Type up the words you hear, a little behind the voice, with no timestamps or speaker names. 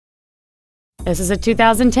This is a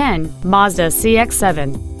 2010 Mazda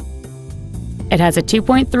CX-7. It has a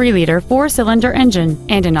 2.3-liter four-cylinder engine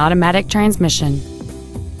and an automatic transmission.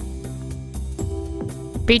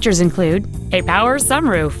 Features include a power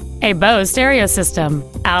sunroof, a Bose stereo system,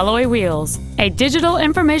 alloy wheels, a digital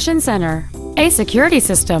information center, a security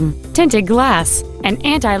system, tinted glass, an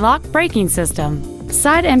anti-lock braking system,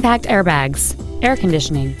 side impact airbags, air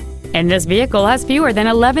conditioning, and this vehicle has fewer than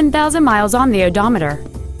 11,000 miles on the odometer.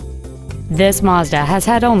 This Mazda has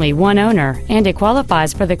had only one owner and it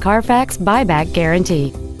qualifies for the Carfax buyback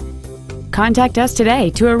guarantee. Contact us today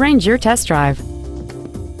to arrange your test drive.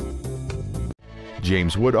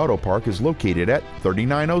 James Wood Auto Park is located at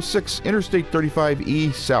 3906 Interstate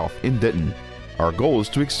 35E South in Denton. Our goal is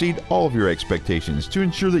to exceed all of your expectations to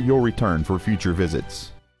ensure that you'll return for future visits.